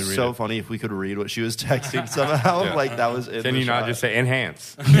would really be read so it. funny if we could read what she was texting somehow. Yeah. Like that was in Can the you not shot. just say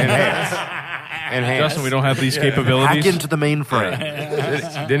enhance? Enhance. Enhance. Justin, we don't have these hack capabilities. into the mainframe?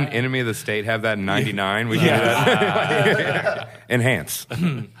 Didn't Enemy of the State have that in 99? We can do that. Enhance.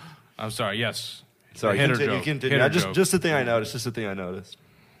 I'm sorry. Yes. Sorry, Hitter continue. joke. Continue. Hitter Just joke. the thing I noticed. Just the thing I noticed.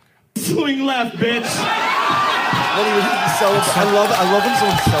 Swing left, bitch. When he was I love when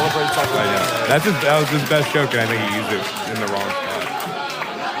someone celebrates on I know. That was his best joke, and I think he used it in the wrong spot.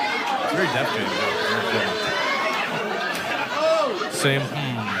 It's very Def Jam joke. Same.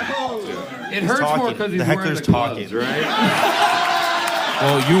 It hurts talking. more because he's The wearing heckler's the gloves, talking. right?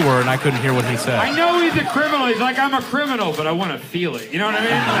 Well, you were, and I couldn't hear what he said. I know he's a criminal. He's like, I'm a criminal, but I want to feel it. You know what I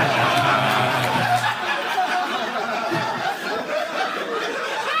mean?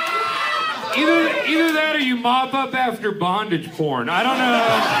 Either that or you mop up after bondage porn. I don't know.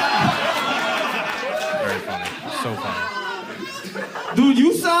 Very funny. So funny. Dude,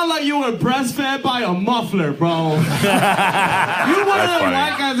 you sound like you were breastfed by a muffler, bro. You're one of them funny.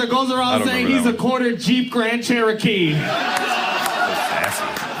 white guys that goes I around don't saying remember he's that a quarter Jeep Grand Cherokee.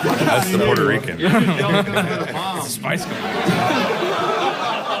 That's the Puerto Rican. You're just jealous because of his mom. Spice Girls.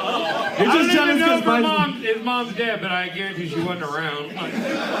 You're I just don't even know jealous if because his mom's dead, but I guarantee she wasn't around.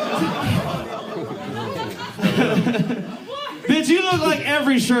 bitch, you look like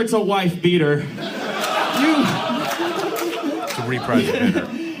every shirt's a wife beater. To reprise the hitter.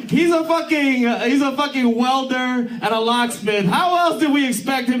 He's a fucking welder and a locksmith. How else did we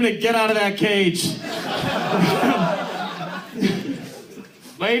expect him to get out of that cage?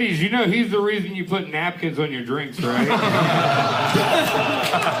 Ladies, you know he's the reason you put napkins on your drinks, right?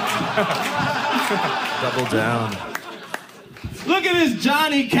 Double down. Look at this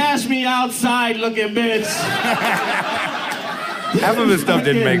Johnny Cash Me Outside looking bitch. Half of his stuff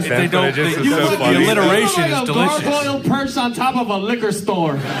didn't make sense, but it just was You so look funny. the alliteration like is a delicious. gargoyle perched on top of a liquor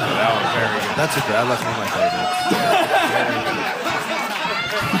store. That's a grab. That's one of my favorites.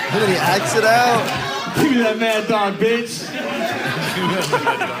 And then he acts it out. Give me that mad dog, bitch.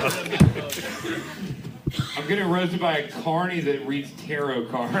 I'm getting roasted by a carny that reads tarot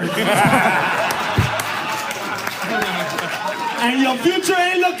cards. And your future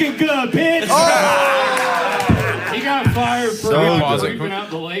ain't looking good, bitch. He got fired for good. creeping out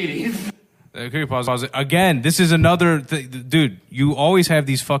the ladies. Can we pause it? Again, this is another... dude, you always have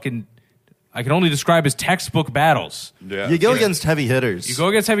these fucking... I can only describe as textbook battles. Yeah. You go against heavy hitters. You go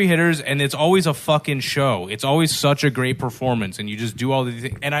against heavy hitters, and it's always a fucking show. It's always such a great performance, and you just do all these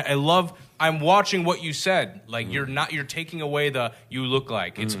things. And I love... I'm watching what you said. Like, you're taking away the you look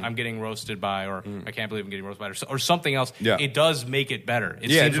like. It's I'm getting roasted by, or I can't believe I'm getting roasted by, or something else. Yeah. It does make it better. It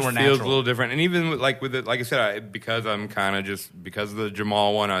Yeah, it seems just more feels natural. a little different. And even with it, like I said, because I'm kind of because of the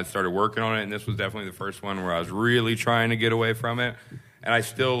Jamal one, I started working on it, and this was definitely the first one where I was really trying to get away from it. And I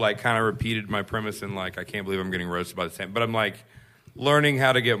still kind of repeated my premise and I can't believe I'm getting roasted by the same. But I'm like, learning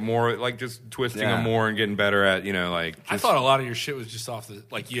how to get more, like just twisting them more and getting better at, like. I thought a lot of your shit was just off the,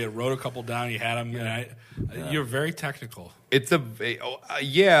 like you wrote a couple down, you had them, and you're very technical. It's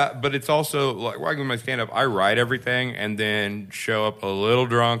but it's also like with my stand up, I write everything and then show up a little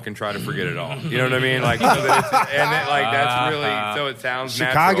drunk and try to forget it all. You know what I mean? Like, that's really, so it sounds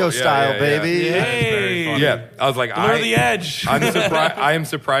Chicago natural. style, baby. Yeah, I was like, Blur the edge. I am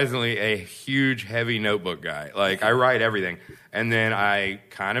surprisingly a huge, heavy notebook guy. Like, I write everything. And then I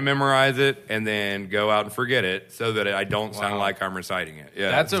kind of memorize it and then go out and forget it so that I don't sound like I'm reciting it.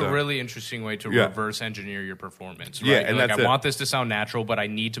 Yeah, that's a really interesting way to reverse engineer your performance. Right? Yeah, and I want this to sound natural, but I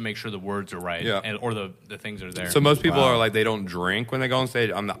need to make sure the words are right or the things are there. So most people are like, they don't drink when they go on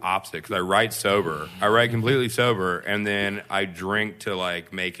stage. I'm the opposite because I write sober. I write completely sober, and then I drink to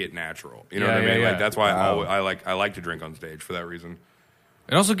like make it natural. You know what I mean? Like that's why I like to drink on stage for that reason.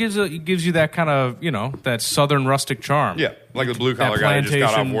 It also gives you that kind of, that southern rustic charm. Yeah, like the blue collar guy that just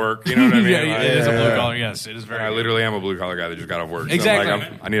got off work. You know what I mean? It is a blue collar. Yes, it is very. I literally am a blue collar guy that just got off work. Exactly.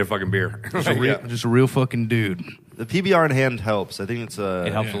 So I need a fucking beer. Just a real fucking dude. The PBR in hand helps. I think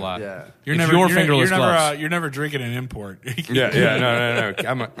it helps a lot. Yeah. You're never you're never drinking an import. No.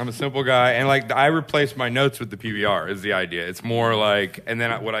 I'm a simple guy, and like I replace my notes with the PBR is the idea. It's more like, and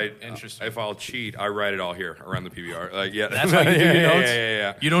then if I'll cheat, I write it all here around the PBR. Like that's how you do your notes.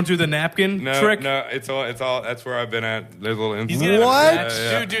 Yeah. You don't do the napkin trick. No, it's all. That's where I've been at. There's a little.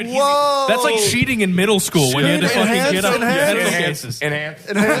 What? Dude. Whoa. That's like cheating in middle school when you had to fucking get up. Enhance.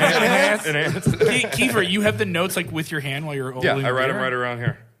 Kieffer, you have the notes like with your hand while you're holding. Yeah, I write them right around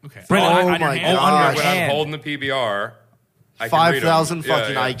here. Okay. Oh my gosh. When I'm holding the PBR, 5,000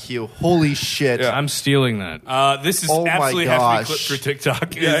 fucking IQ. Holy shit. Yeah. I'm stealing that. This is Oh my absolutely has to be gosh. clipped for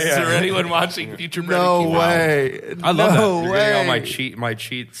TikTok. Is there anyone watching Future No way. I love that. No You're way. getting all my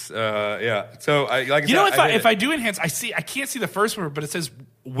cheats. So I like. If I do enhance, I can't see the first word, but it says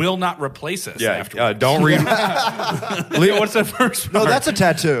will not replace us. Yeah, afterwards. don't read. What's the first No, that's a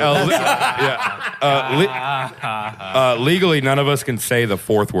tattoo. Legally, none of us can say the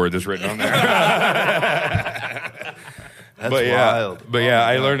fourth word that's written on there. That's wild.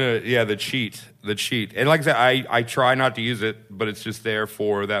 I learned the cheat, and like I said, I try not to use it, but it's just there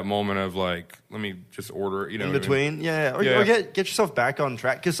for that moment of like, let me just order, in between, or get yourself back on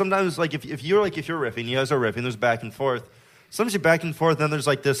track, because sometimes like if you're riffing, you guys are riffing, there's back and forth. Sometimes you're back and forth, then there's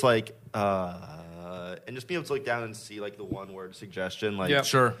like this like, and just being able to look down and see like the one word suggestion, like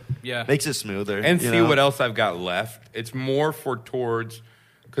sure, yeah, makes it smoother, and see what else I've got left. It's more towards.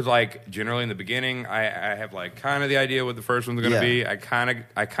 Because like generally in the beginning, I have like kind of the idea what the first one's going to be. I kind of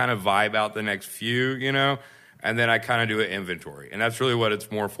vibe out the next few, and then I kind of do an inventory, and that's really what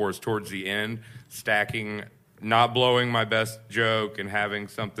it's more for. Is towards the end, stacking, not blowing my best joke, and having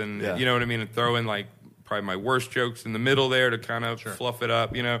something, you know what I mean, and throw in like probably my worst jokes in the middle there to kind of fluff it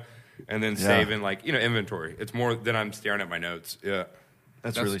up, and then saving like inventory. It's more than I'm staring at my notes. Yeah.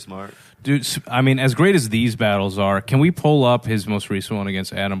 That's really smart. Dude, I mean, as great as these battles are, can we pull up his most recent one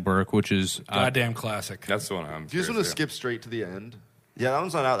against Adam Burke, which is... goddamn classic. That's the one I'm... Do you just want to skip straight to the end? Yeah, that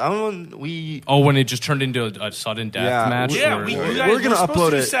one's not out. That one we... Oh, when it just turned into a sudden death match? Yeah, or, we're going to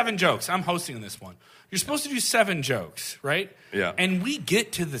upload it. 7 jokes. I'm hosting this one. You're supposed to do 7 jokes, right? Yeah. And we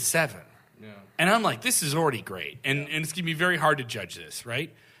get to the 7. Yeah. And I'm like, this is already great. And it's going to be very hard to judge this,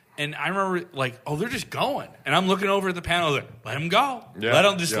 right? And I remember, like, they're just going. And I'm looking over at the panel, like, let them go. Yeah.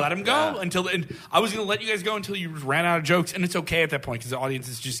 Let them go. And I was going to let you guys go until you ran out of jokes. And it's okay at that point because the audience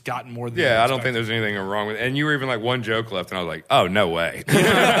has just gotten more than I don't think there's anything wrong with it. And you were even like one joke left, and I was like, oh, no way. No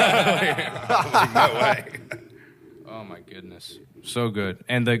way. Oh, my goodness. So good.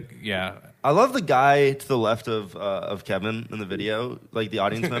 And I love the guy to the left of Kevin in the video, like the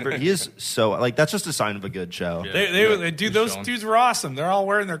audience member. He is so like that's just a sign of a good show. Yeah. Those dudes were awesome. They're all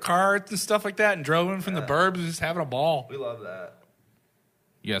wearing their cards and stuff like that, and drove in from the burbs and just having a ball. We love that.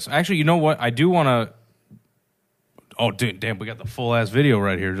 Yes, actually, you know what? I do want to. Oh, dude, damn! We got the full ass video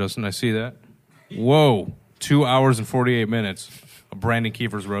right here, Justin. I see that. Whoa, 2 hours and 48 minutes. Brandon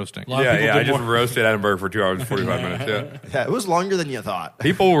Kieffer's roasting. I just roasted Edinburgh for 2 hours and 45 minutes. Yeah, it was longer than you thought.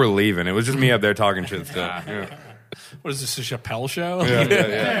 People were leaving. It was just me up there talking shit stuff. Yeah. What is this, a Chappelle show? Yeah.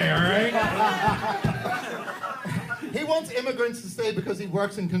 Hey, all right? He wants immigrants to stay because he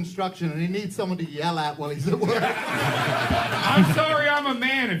works in construction and he needs someone to yell at while he's at work. I'm sorry, I'm a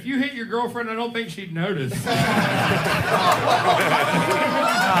man. If you hit your girlfriend, I don't think she'd notice.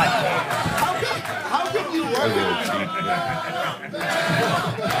 How can you work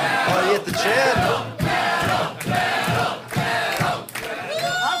Oh, you hit the chin.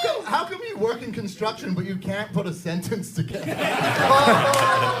 How come you work in construction but you can't put a sentence together?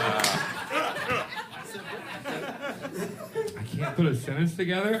 I can't put a sentence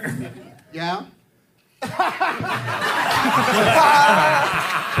together. Yeah?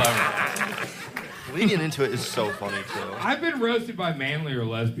 Leading into it is so funny too. I've been roasted by manly or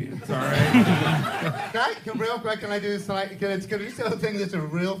lesbians, all right? Real quick, can I do this tonight? Can I do the thing that's a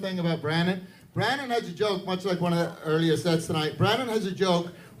real thing about Brandon? Brandon has a joke, much like one of the earlier sets tonight. Brandon has a joke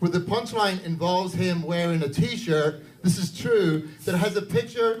where the punchline involves him wearing a t-shirt, this is true, that has a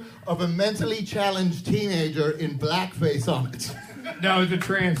picture of a mentally challenged teenager in blackface on it. No, it's a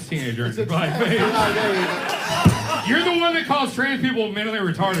trans teenager in blackface. Oh, there you go. You're the one that calls trans people mentally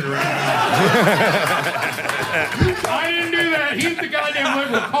retarded right now. I didn't do that. He's the goddamn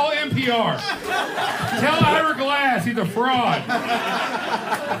liberal. Call NPR. Tell Ira Glass he's a fraud.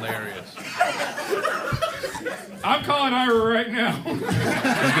 Hilarious. I'm calling Ira right now. He's gonna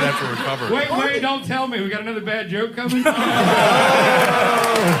have to recover. Wait, don't tell me. We got another bad joke coming. All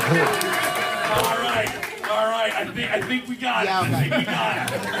right. I think we got it. Yeah, okay.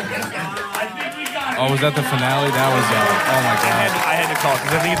 I think we got it. Oh, was that the finale? That was, oh my God. I had to call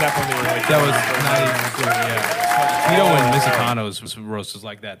because I think at that point they were like, That was not even good, yeah. You know when Misicano's roast is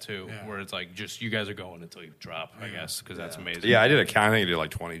like that too, where it's like just you guys are going until you drop, I guess, because that's amazing. Yeah, I did a count. I think I did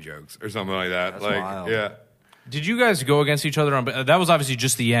like 20 jokes or something like that. That's like, wild. yeah. Did you guys go against each other on? That was obviously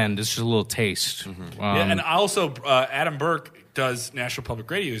just the end. It's just a little taste. and also Adam Burke does National Public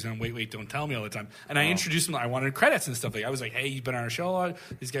Radio. He's on Wait, Wait, Don't Tell Me all the time. And I introduced him. I wanted credits and stuff. I was like, hey, you've been on our show a lot.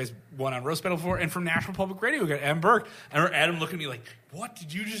 These guys won on Roast Battle before. And from National Public Radio, we got Adam Burke. And I remember Adam looking at me like, what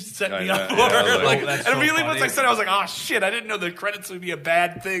did you just set me up for? like, and immediately once I said it, I was like, oh, shit, I didn't know the credits would be a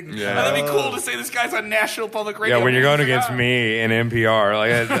bad thing. Yeah. And that'd be cool to say this guy's on National Public Radio. Yeah, when you're going against me and NPR,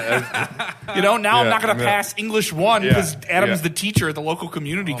 now I'm not going to pass English 1 because Adam's Yeah. the teacher at the local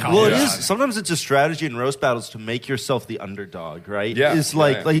community college. Well, it is. Sometimes it's a strategy in roast battles to make yourself the underdog, right? Yeah. It's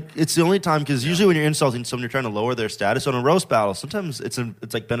like it's the only time because usually when you're insulting someone, you're trying to lower their status. On a roast battle, sometimes it's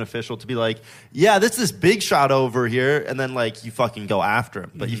like beneficial to be like, yeah, this big shot over here, and then like you fucking go after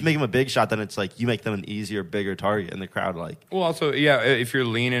him. But if you make him a big shot, then it's like you make them an easier, bigger target in the crowd. Like, well, also, yeah, if you're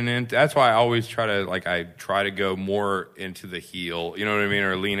leaning in, that's why I always try to go more into the heel, you know what I mean,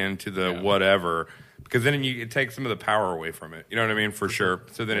 or lean into the whatever. Because then it takes some of the power away from it. You know what I mean? For sure.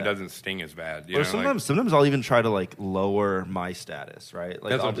 So then it doesn't sting as bad. You or know, sometimes I'll even try to like lower my status, right? Like,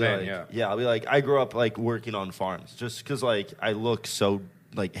 That's I'll what I'm be saying, like, yeah. I'll be like, I grew up like working on farms just because like I look so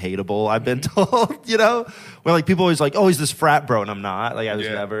like hateable. I've been told, you know, where like people always like, oh, he's this frat bro, and I'm not. Like I was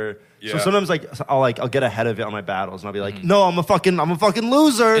never. Yeah. So sometimes like I'll get ahead of it on my battles, and I'll be like, no, I'm a fucking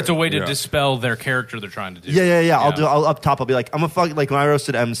loser. it's a way to dispel their character they're trying to do. Yeah. I'll up top. I'll be like, I'm a fucking like when I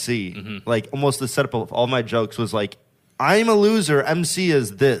roasted MC, like almost the setup of all my jokes was like, I'm a loser. MC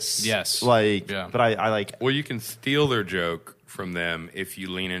is this. Yes. Like, Yeah. but I like. well, you can steal their joke from them if you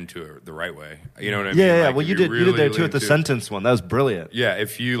lean into it the right way. You know what I mean? Yeah. Like, Well, if you did really there too lean at the into it. sentence one. That was brilliant. Yeah,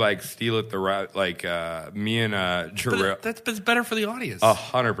 if you like steal it the right, like me and Jarrell. That's better for the audience.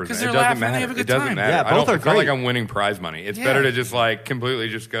 100%. Because It they're doesn't laughing, matter. they have a good It doesn't time. matter. Yeah, both are It's not like great. I'm winning prize money. It's Yeah. better to just like completely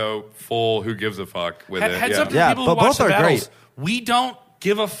just go full. Who gives a fuck with it? Heads yeah. up to Yeah, people but who watch both the are battles. great. We don't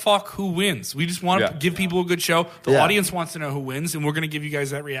give a fuck who wins. We just want to Yeah. give people a good show. The Yeah. audience wants to know who wins, and we're going to give you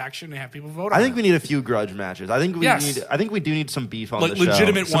guys that reaction and have people vote on I think it. we need a few grudge matches. I think Yes. we do need some beef on Like the show.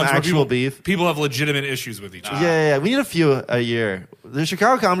 legitimate Some ones where actual people, beef. people have legitimate issues with each other. Yeah. We need a few a year. The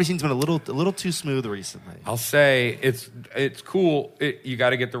Chicago comedy scene's been a little too smooth recently. I'll say it's cool. You got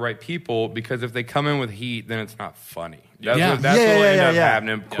to get the right people because if they come in with heat, then it's not funny. That's Yeah. what, that's Yeah, what will yeah, end yeah, up yeah.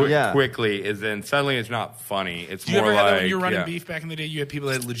 happening Yeah. quickly. Is then suddenly it's not funny. It's Do you more ever have that like when you were running yeah. beef back in the day? You had people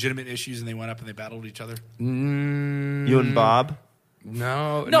that had legitimate issues and they went up and they battled each other? You and Bob.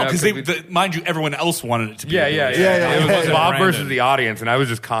 No, No, because we- mind you, everyone else wanted it to be. Yeah. It was yeah. Bob Brandon. versus the audience, and I was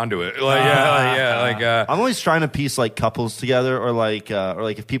just conduit. I'm always trying to piece like couples together, or like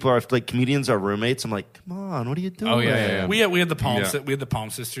if people are like comedians are roommates. I'm like, come on, what are you doing? Oh, yeah. We had the Palm Yeah. we had the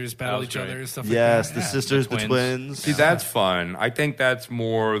Palm sisters battle was each other great. and stuff Yes, like the that. sisters, the twins. twins. See, that's fun. I think that's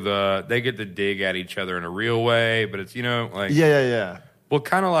more they get to dig at each other in a real way, but it's like Yeah. well,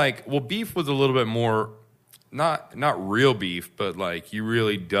 kind of like beef was a little bit more not real beef, but like you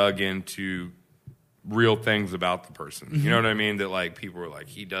really dug into real things about the person. You know what I mean? That like people were like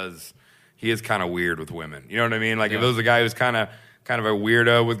he is kind of weird with women. You know what I mean? Like if it was a guy who's kind of a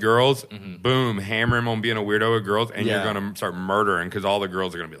weirdo with girls, boom, hammer him on being a weirdo with girls, and Yeah. you're gonna start murdering because all the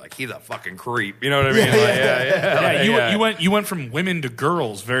girls are gonna be like, he's a fucking creep. You know what I mean? Yeah, you went from women to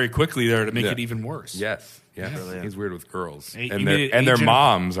girls very quickly there to make Yeah. it even worse. Yes. Brilliant. He's weird with girls, Hey, and you made it their agent-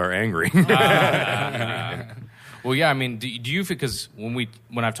 moms are angry. Well, yeah, I mean, do you because when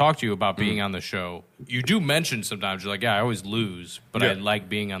I've talked to you about being on the show, you do mention sometimes you're like, yeah, I always lose, but I Yeah. like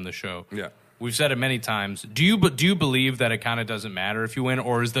being on the show. Yeah. We've said it many times. Do you believe that it kind of doesn't matter if you win,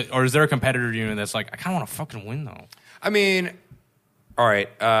 or is there a competitor unit that's like, I kind of want to fucking win though? I mean, all right.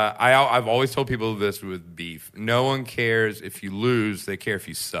 I've always told people this with beef. No one cares if you lose; they care if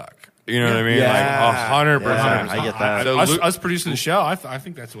you suck. You know what I mean? Yeah. Like 100%. Yeah, I get that. So Us producing the show, I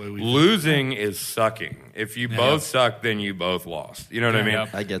think that's the way we losing is sucking. If you both suck, then you both lost. You know what I mean? Yep.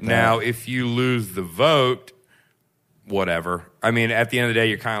 I get that. Now, if you lose the vote, whatever. I mean, at the end of the day,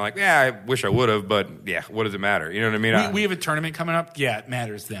 you're kind of like, yeah, I wish I would have, but yeah, what does it matter? You know what I mean? We have a tournament coming up. Yeah, it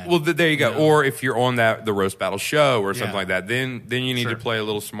matters then. Well, there you go. Or if you're on the roast battle show or something Yeah. like that, then you need to play a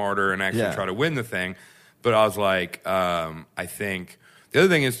little smarter and actually Yeah. try to win the thing. But I was like, I think the other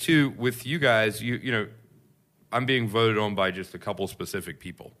thing is too with you guys, you know, I'm being voted on by just a couple specific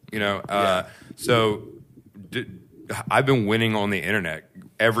people. You know, so I've been winning on the internet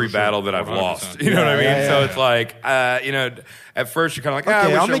every battle that I've 100%. lost. You know what I mean? Yeah, So yeah. it's like, you know, at first you're kind of like, I Okay,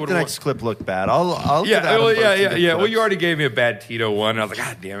 wish I'll I make would've the next clip look bad. I'll give Adam Burke some good Well, clips. you already gave me a bad Tito one. And I was like,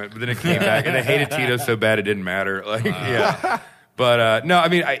 God damn it! But then it came back, and I hated Tito so bad it didn't matter. Like, yeah. But no, I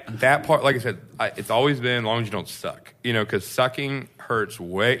mean that part. Like I said, it's always been as long as you don't suck. You know, because sucking hurts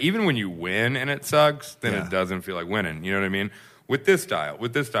way. Even when you win and it sucks, then Yeah. it doesn't feel like winning. You know what I mean? With this style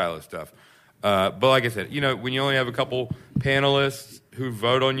of stuff. But like I said, you know, when you only have a couple panelists who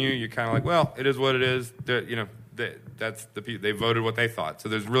vote on you, you're kind of like, well, it is what it is. You know, that's the people. They voted what they thought, so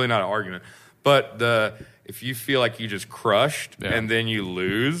there's really not an argument. But if you feel like you just crushed and then you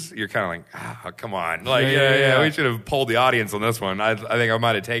lose, you're kind of like, come on, like, yeah, we should have polled the audience on this one. I think I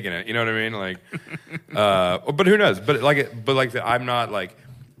might have taken it. You know what I mean? Like, but who knows? But like, I'm not like.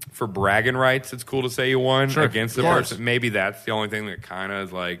 For bragging rights, it's cool to say you won against the person. Maybe that's the only thing that kind of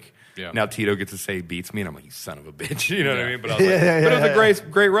is like. Yeah. Now Tito gets to say he beats me, and I'm like, you son of a bitch. You know what I mean? But I was like, but it was a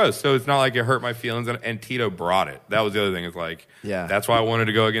great roast. So it's not like it hurt my feelings. And Tito brought it. That was the other thing. It's like, that's why I wanted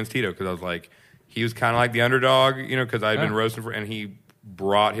to go against Tito, because I was like, he was kind of like the underdog, you know, because I'd been roasting and he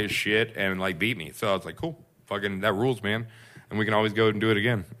brought his shit and like beat me. So I was like, cool, fucking that rules, man. And we can always go and do it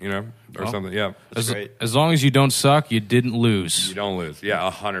again, you know, or something. Yeah, As long as you don't suck, you didn't lose. You don't lose.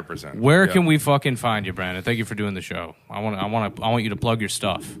 Yeah, 100%. Where can we fucking find you, Brandon? Thank you for doing the show. I want you to plug your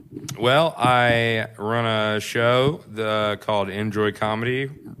stuff. Well, I run a show called Enjoy Comedy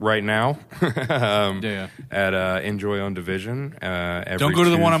right now at Enjoy on Division. Every Don't go to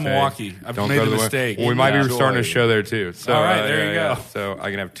the one in Tuesday. Milwaukee. I've Don't made go the to one- mistake. Well, we might be Enjoy. starting a show there too. So, All right, there you go. So I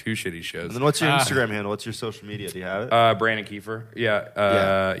can have two shitty shows. And then what's your Instagram handle? What's your social media? Do you have it? Brandon Kieffer.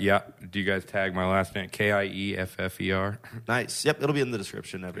 Yeah. Do you guys tag my last name? Kieffer. Nice. Yep, it'll be in the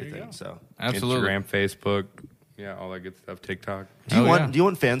description and everything. So, Absolutely. Instagram, Facebook. Yeah, all that good stuff. TikTok. do you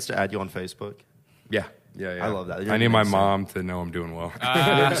want fans to add you on Facebook? Yeah. I love that. You're I need my insane. mom to know I'm doing well.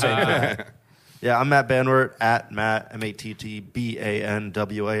 Yeah, I'm Matt Banwart at Matt MattBanwart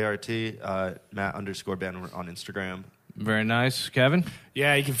Matt_Banwart on Instagram. Very nice, Kevin.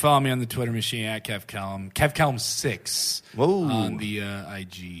 Yeah, you can follow me on the Twitter machine at KevCallum. KevCallum6 Whoa. on the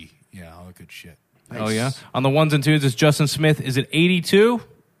IG. Yeah, all that good shit. Oh yeah. On the ones and twos, it's Justin Smith. Is it 82?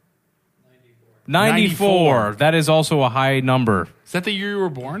 94. That is also a high number. Is that the year you were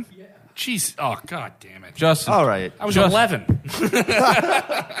born? Yeah. Jeez. Oh, God damn it. Justin. All right. I was 11.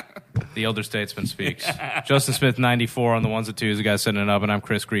 The elder statesman speaks. Justin Smith, 94 on the ones and twos. The guy's setting it up, and I'm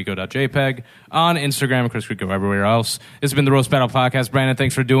ChrisGreco.jpg on Instagram, Chris Greco everywhere else. This has been the Roast Battle Podcast. Brandon,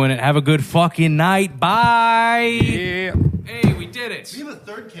 thanks for doing it. Have a good fucking night. Bye. Yeah. Hey, we did it. You have a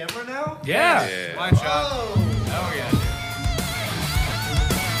third camera now? Yeah. My shot. Oh, yeah.